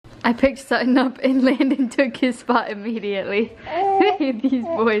I picked Sutton up and Landon took his spot immediately. These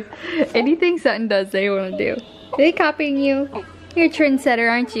boys. Anything Sutton does, they want to do. Are they copying you? You're a trendsetter,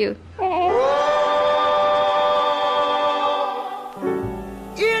 aren't you?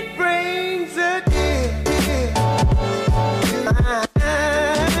 It brings a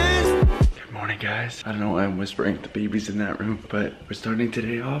Good morning, guys. I don't know why I'm whispering at the babies in that room, but we're starting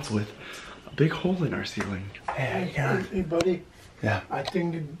today off with a big hole in our ceiling. Hey, buddy. Yeah. I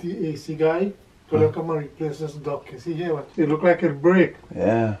think the AC guy gonna come and replace this duct. You see here? It look like it break.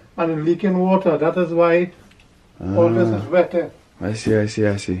 Yeah. And it leaking water. That is why all this is wet. I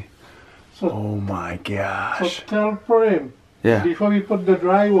see. So, oh my gosh. So tell Prem. Yeah. Before we put the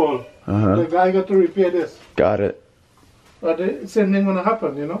drywall, the guy got to repair this. Got it. But the same thing gonna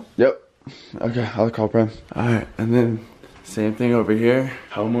happen, you know? Yep. Okay, I'll call Prem. Alright, and then same thing over here.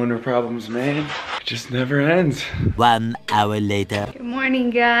 Homeowner problems, man. It just never ends. 1 hour later. Good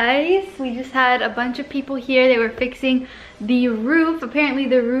morning, guys. We just had a bunch of people here. They were fixing the roof. Apparently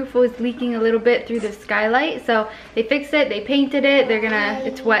the roof was leaking a little bit through the skylight, so they fixed it, they painted it.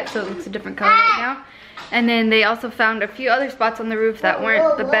 It's wet, so it looks a different color right now. And then they also found a few other spots on the roof that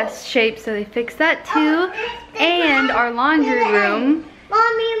weren't the best shape, so they fixed that too. And our laundry room.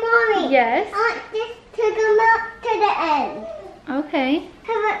 Mommy. Yes? I want this to come up to the end. Okay.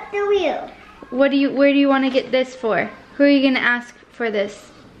 Come up the wheel. Where do you want to get this for? Who are you gonna ask for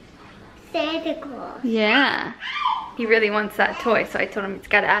this? Santa Claus. Yeah. He really wants that toy, so I told him he's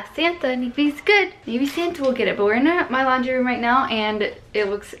gotta ask Santa, and if he's good, maybe Santa will get it. But we're in my laundry room right now, and it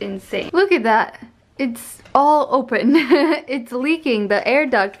looks insane. Look at that. It's all open. It's leaking the air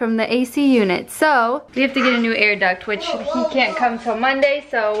duct from the AC unit. So we have to get a new air duct, which he can't come till Monday,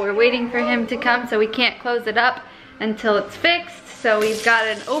 so we're waiting for him to come, so we can't close it up until it's fixed. So we've got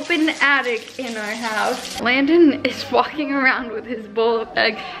an open attic in our house. Landon is walking around with his bowl of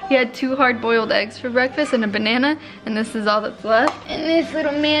egg. He had 2 hard-boiled eggs for breakfast and a banana, and this is all that's left. And this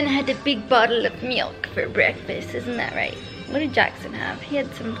little man had a big bottle of milk for breakfast, isn't that right? What did Jackson have? He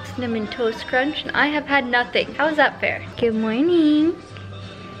had some Cinnamon Toast Crunch, and I have had nothing. How is that fair? Good morning.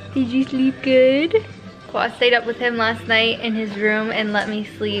 Did you sleep good? Well, I stayed up with him last night in his room and let me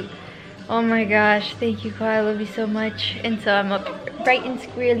sleep. Oh my gosh, thank you, Khoa. I love you so much. And so I'm up bright and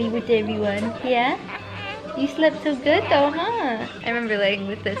squirrely with everyone. Yeah? You slept so good though, huh? I remember laying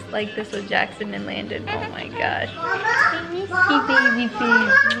with this with Jackson and Landon. Oh my gosh. I miss you, baby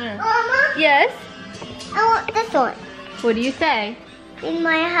face. Mama? Yes? I want this one. What do you say? Can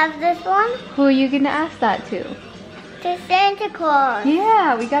I have this one? Who are you gonna ask that to? To Santa Claus.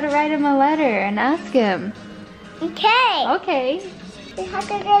 Yeah, we gotta write him a letter and ask him. Okay. Okay. We have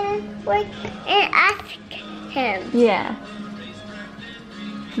to get him work and ask him. Yeah.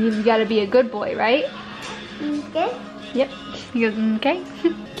 You've gotta be a good boy, right? Okay. Yep. He goes, okay.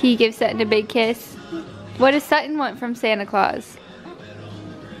 Can you give Sutton a big kiss? What does Sutton want from Santa Claus?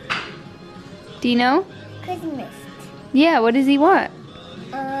 Do you know? Christmas. Yeah, what does he want?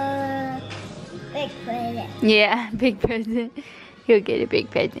 Big present. Yeah, big present. He'll get a big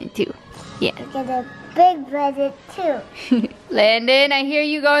present too. Yeah. Get a big present too. Landon, I hear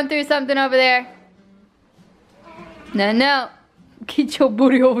you going through something over there. No. Get your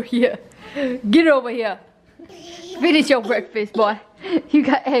booty over here. Get over here. Finish your breakfast, boy. You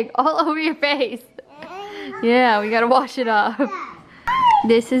got egg all over your face. Yeah, we gotta wash it off.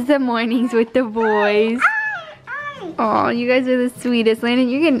 This is the mornings with the boys. Oh, you guys are the sweetest. Landon,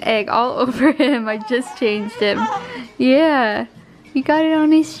 you're getting egg all over him. I just changed him. Yeah, you got it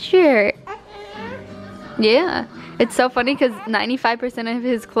on his shirt. Yeah, it's so funny because 95% of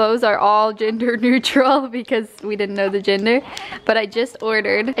his clothes are all gender neutral because we didn't know the gender. But I just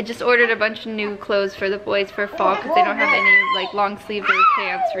ordered a bunch of new clothes for the boys for fall because they don't have any like long sleeves or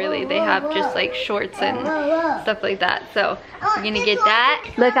pants really. They have just like shorts and stuff like that. So we're gonna get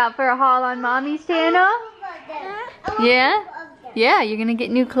that. Look out for a haul on Mommy's channel. Yeah? Yeah, you're gonna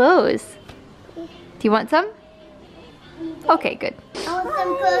get new clothes. Do you want some? Okay, good. I want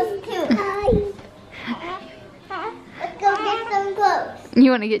some clothes too. Let's go get some clothes.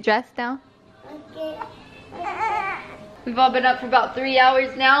 You wanna get dressed now? Okay. We've all been up for about 3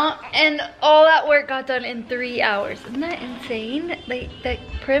 hours now, and all that work got done in 3 hours. Isn't that insane? That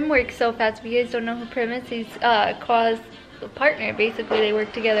Prim works so fast. If you guys don't know who Prim is, he's Khoa's partner. Basically, they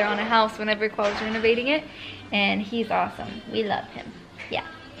work together on a house whenever Khoa was renovating it, and he's awesome. We love him. Yeah.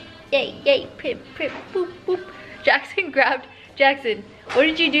 Yay, Prim, boop, boop. Jackson, what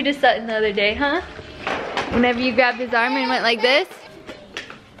did you do to Sutton the other day, huh? Whenever you grabbed his arm and went like this?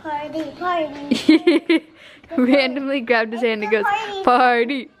 Party. Randomly grabbed his hand and goes,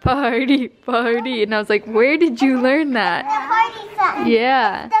 party. And I was like, where did you learn that? The party song.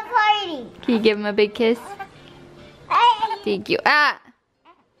 Yeah. The Can you give him a big kiss? Thank you. Ah!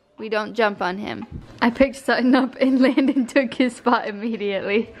 We don't jump on him. I picked Sutton up and Landon took his spot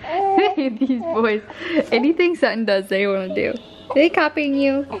immediately. These boys. Anything Sutton does, they want to do. Are they copying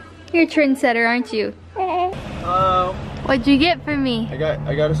you? You're a trendsetter, aren't you? Hello. What'd you get for me? I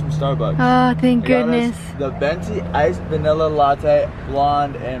got us some Starbucks. Oh, thank goodness. The Venti Iced Vanilla Latte,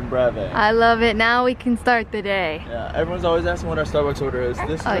 Blonde, and Breve. I love it. Now we can start the day. Yeah, everyone's always asking what our Starbucks order is.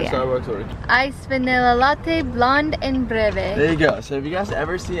 This is our Starbucks order. Iced vanilla latte, blonde, and breve. There you go. So if you guys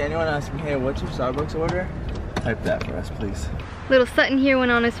ever see anyone asking, hey, what's your Starbucks order? Type that for us, please. Little Sutton here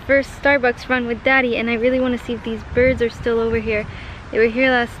went on his first Starbucks run with Daddy, and I really want to see if these birds are still over here. They were here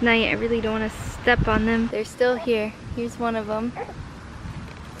last night. I really don't want to step on them. They're still here. Here's one of them.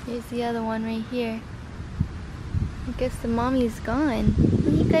 Here's the other one right here. I guess the mommy's gone.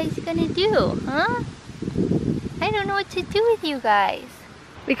 What are you guys gonna do, huh? I don't know what to do with you guys.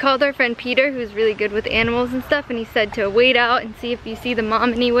 We called our friend Peter, who's really good with animals and stuff, and he said to wait out and see if you see the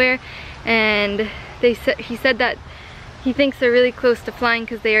mom anywhere. And he said that he thinks they're really close to flying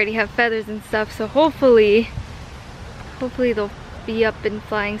because they already have feathers and stuff. So hopefully they'll be up and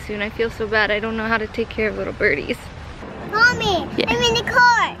flying soon. I feel so bad. I don't know how to take care of little birdies. Mommy, Yeah. I'm in the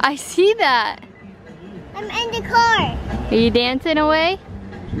car. I see that. I'm in the car. Are you dancing away?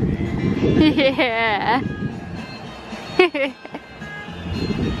 Yeah.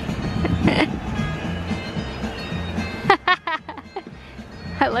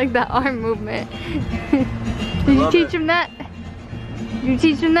 I like that arm movement. Did you teach him that? Did you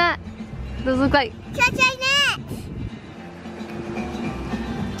teach him that? Those look like... Check your neck.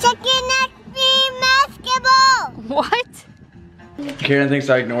 Check your neck, be basketball. What? Keren thinks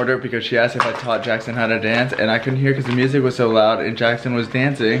I ignored her because she asked if I taught Jackson how to dance, and I couldn't hear because the music was so loud and Jackson was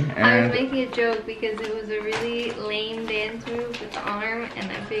dancing. And I was making a joke because it was a really lame dance move with the arm,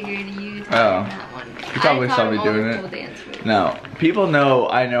 and I figured you taught him that one. You probably saw me doing it. No, people know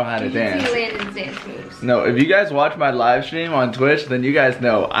I know how to dance. You see Landon's dance moves. No, if you guys watch my live stream on Twitch, then you guys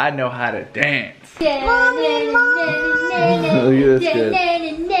know I know how to dance. Look at this kid.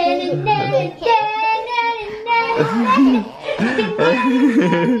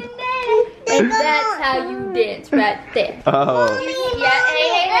 And that's how you dance right there. Oh. Yeah,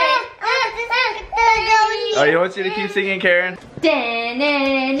 hey. Oh, you want you to keep singing, Keren? Yeah,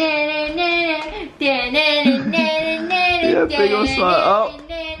 big old smile.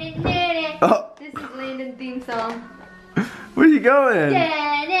 Oh. This is Landon's theme song. Where are you going?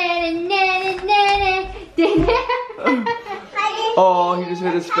 Oh, he just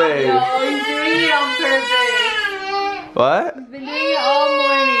hit his face. No, he's doing it on purpose. What? He's been doing it all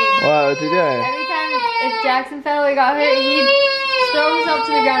morning. Wow, what's he doing? Every time if Jackson fell or got hurt, he'd throw himself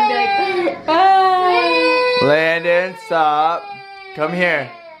to the ground and be like, ah. Landon, stop. Come here.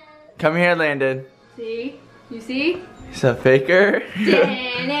 Come here, Landon. See? You see? He's a faker. You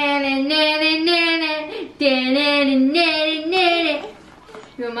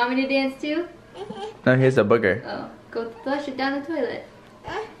want mommy to dance too? No, here's a booger. Oh, go flush it down the toilet.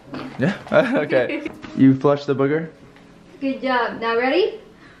 Yeah, okay. You flush the booger? Good job. Now ready?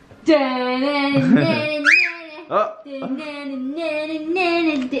 Oh.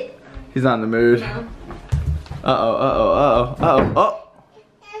 He's not in the mood. No. Uh-oh.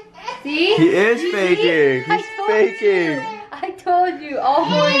 See? He is faking. He's faking. I told you all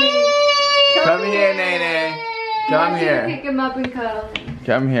morning. Come here, Nene. Come here. Pick him up and cuddle him.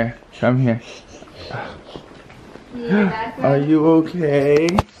 Come here. Come here. You need a back rub? Are you okay?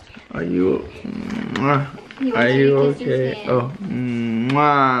 Are you? He wants Are you you to kiss your okay? hand. Oh,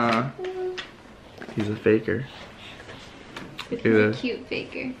 mwah. He's a faker. It's Look at a this. cute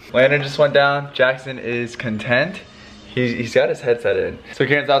faker. Landon just went down. Jackson is content. He's got his headset in. So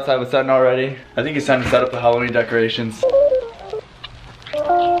Keren's outside with Sutton already. I think it's time to set up the Halloween decorations.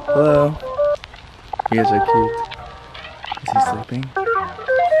 Hello. You guys are cute. Is he sleeping?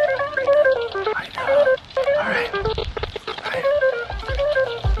 I know. Alright.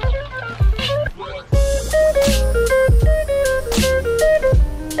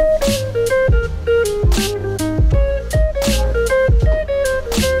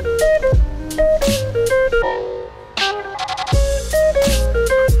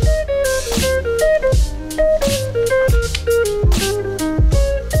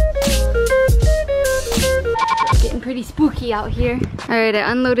 Pretty spooky out here. Alright,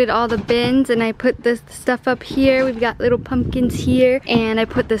 I unloaded all the bins and I put this stuff up here. We've got little pumpkins here and I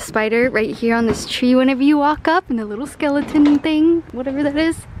put the spider right here on this tree whenever you walk up, and the little skeleton thing, whatever that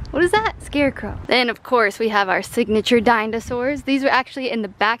is. What is that? Scarecrow. Then of course we have our signature dinosaurs. These were actually in the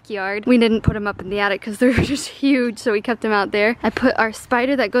backyard. We didn't put them up in the attic because they're just huge, so we kept them out there. I put our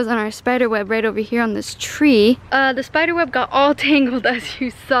spider that goes on our spider web right over here on this tree. The spider web got all tangled, as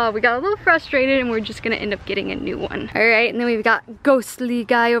you saw. We got a little frustrated and we're just gonna end up getting a new one. All right, and then we've got ghostly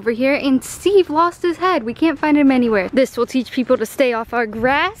guy over here, and Steve lost his head. We can't find him anywhere. This will teach people to stay off our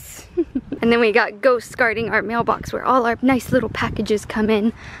grass. And then we got ghosts guarding our mailbox where all our nice little packages come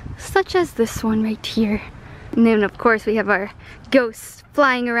in, such as this one right here. And then of course we have our ghosts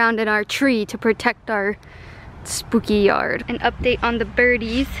flying around in our tree to protect our spooky yard. An update on the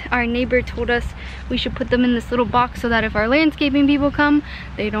birdies. Our neighbor told us we should put them in this little box so that if our landscaping people come,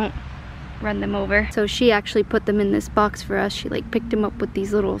 they don't run them over. So she actually put them in this box for us. She like picked them up with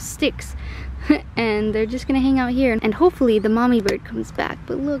these little sticks. And they're just gonna hang out here, and hopefully the mommy bird comes back.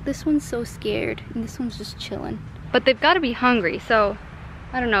 But look, this one's so scared and this one's just chilling. But they've got to be hungry, so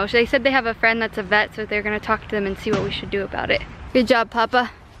I don't know. They said they have a friend that's a vet, so they're gonna talk to them and see what we should do about it. Good job, Papa.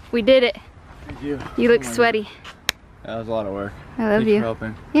 We did it. Thank you. You look sweaty. That was a lot of work. I love you. Thanks for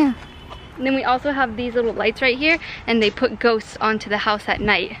helping. Yeah. And then we also have these little lights right here, and they put ghosts onto the house at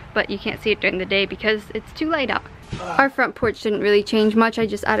night, but you can't see it during the day because it's too light out. Our front porch didn't really change much. I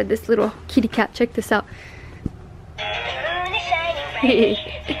just added this little kitty cat. Check this out.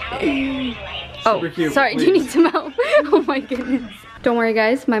 Oh, sorry, do you need some help? Oh my goodness. Don't worry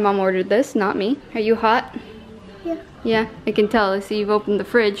guys, my mom ordered this, not me. Are you hot? Yeah. Yeah, I can tell. I see you've opened the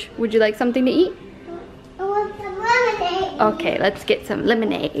fridge. Would you like something to eat? I want some lemonade. Okay, let's get some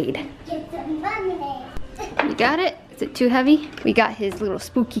lemonade. Get some lemonade. You got it? Is it too heavy? We got his little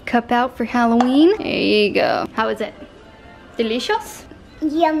spooky cup out for Halloween. There you go. How is it? Delicious?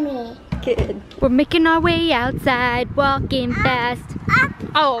 Yummy. Good. We're making our way outside, walking fast.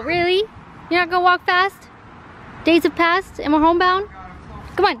 Oh, really? You're not gonna walk fast? Days have passed and we're homebound?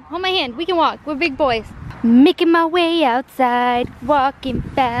 Come on, hold my hand. We can walk. We're big boys. Making my way outside, walking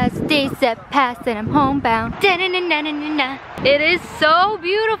fast. Days have passed and I'm homebound. Da-na-na-na-na-na. It is so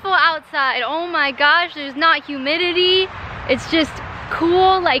beautiful outside. Oh my gosh, there's not humidity. It's just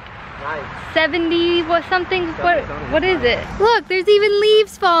cool, like 70 what something. What is it? Look, there's even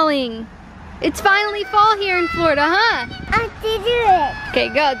leaves falling. It's finally fall here in Florida, huh? I did it. Okay,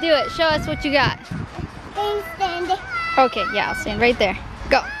 go do it. Show us what you got. Stand. Okay, yeah, I'll stand right there.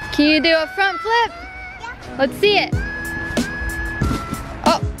 Go. Can you do a front flip? Let's see it.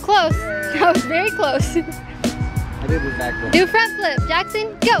 Oh, close. That was very close. I did the back flip. Do a front flip,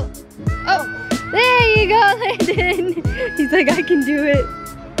 Jackson. Go. Oh, there you go, Landon. He's like, I can do it.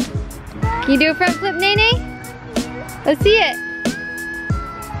 Can you do a front flip, Nene? Let's see it.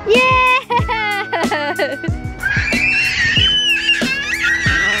 Yeah!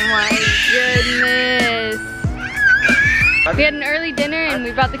 Oh my goodness. We had an early dinner and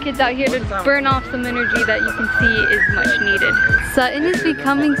we brought the kids out here to burn off some energy that you can see is much needed. Sutton is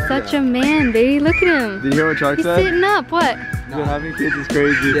becoming such a man, baby. Look at him. Did you hear what Chuck He's said? sitting up, what? No. Having kids is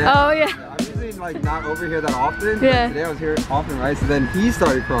crazy. Yeah. Oh yeah. I'm usually like not over here that often. Yeah. But today I was here often, right? So then he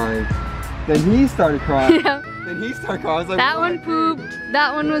started crying. Then he started crying. Yeah. Then he started crying. I was like, That what? one pooped,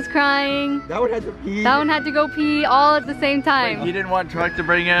 that one was crying, That one had to pee. that one had to go pee all at the same time. He didn't want Truck to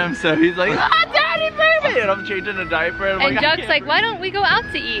bring him, so he's like, ah, Daddy, bring me! And I'm changing a diaper. And, And I Juck's can't like, bring why don't we go out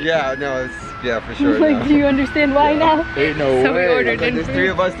to eat? Yeah, no, it's, yeah, for sure. Like, no. do you understand why now? Ain't no So we way. ordered Like, in there's food. 3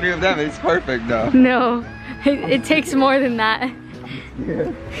 of us, 3 of them. It's perfect now. No, it takes more than that.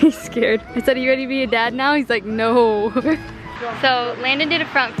 He's scared. I said, are you ready to be a dad now? He's like, no. So Landon did a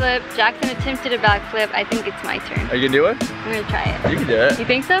front flip, Jackson attempted a back flip. I think it's my turn. Are you gonna do it? I'm gonna try it. You can do it. You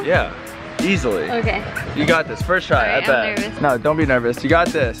think so? Yeah, easily. Okay. You got this. First try, Alright, I I'm bet. nervous. No, don't be nervous. You got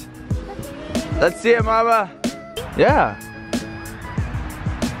this. Let's see it, Mama. Yeah.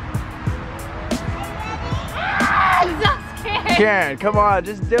 I'm so scared. Karen, come on,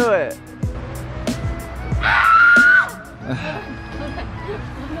 just do it.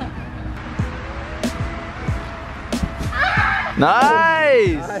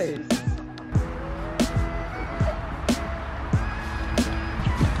 Nice. Nice.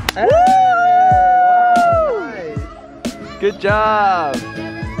 Woo! Nice. Good job.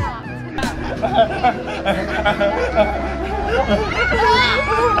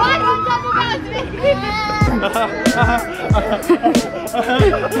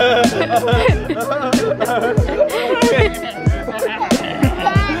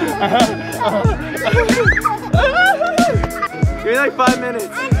 Give me like 5 minutes.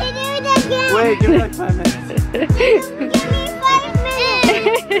 I can do it again. Wait, give me like 5 minutes. Give me 5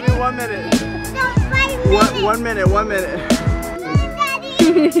 minutes. Give me 1 minute. No, 5 minutes. 1 minute, 1 minute. Daddy.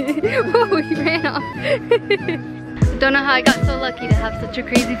 Whoa, he ran off. Don't know how I got so lucky to have such a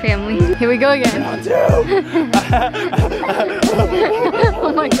crazy family. Here we go again.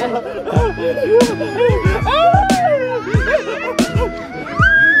 Oh my god.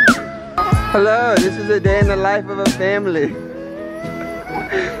 Hello, this is a day in the life of a family.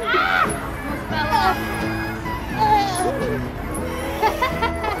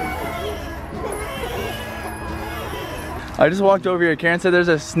 I just walked over here. Keren said there's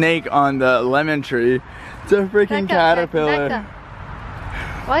a snake on the lemon tree. It's a freaking caterpillar.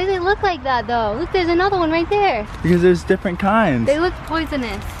 Why do they look like that though? Look, there's another one right there. Because there's different kinds. They look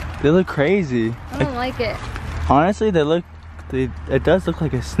poisonous. They look crazy. I don't like it. Honestly, it does look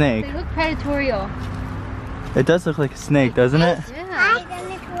like a snake. They look predatorial. It does look like a snake, doesn't it? Yeah.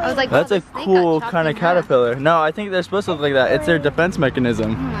 I was like, That's wow, a cool kind of caterpillar. No, I think they're supposed to look like that. It's their defense Oh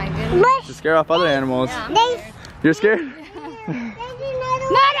mechanism. my goodness. To scare off other animals. Yeah. You're scared?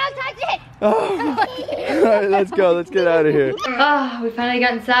 No, don't touch it! Alright, let's go. Let's get out of here. Oh, we finally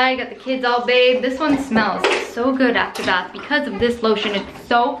got inside, got the kids all bathed. This one smells so good after bath because of this lotion. It's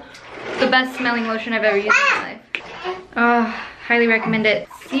the best smelling lotion I've ever used in my life. Highly recommend it.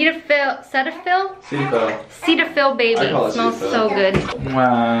 Cetaphil baby. It smells so good.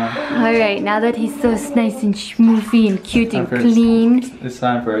 Wow. Alright, now that he's so nice and schmoofy and cute and clean. It's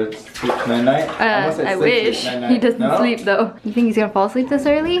time for night-night. I wish. He doesn't sleep though. You think he's gonna fall asleep this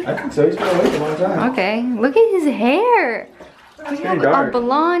early? I think so. He's been awake a long time. Okay. Look at his hair. It's getting dark. A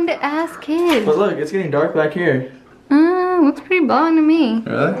blonde ass kid. But look, it's getting dark back here. Looks pretty blonde to me.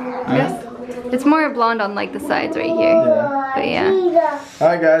 Really? Yes. It's more blonde on like the sides right here. Yeah. But yeah.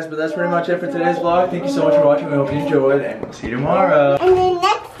 Alright guys, but that's pretty much it for today's vlog. Thank you so much for watching. We hope you enjoyed, and we'll see you tomorrow. And the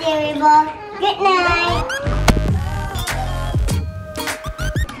next series vlog. Good night.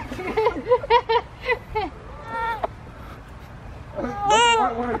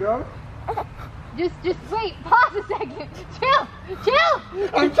 Wanna go? Just wait. Pause a second. Chill.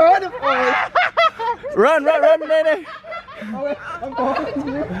 I'm trying to fall. Run, Nene! I'm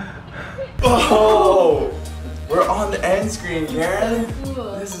falling. Oh! We're on the end screen, Keren.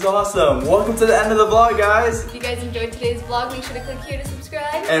 Cool. This is awesome. Welcome to the end of the vlog, guys. If you guys enjoyed today's vlog, make sure to click here to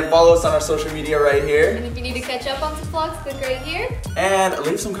subscribe. And follow us on our social media right here. And if you need to catch up on some vlogs, click right here. And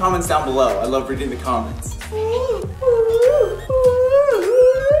leave some comments down below. I love reading the comments. Ooh.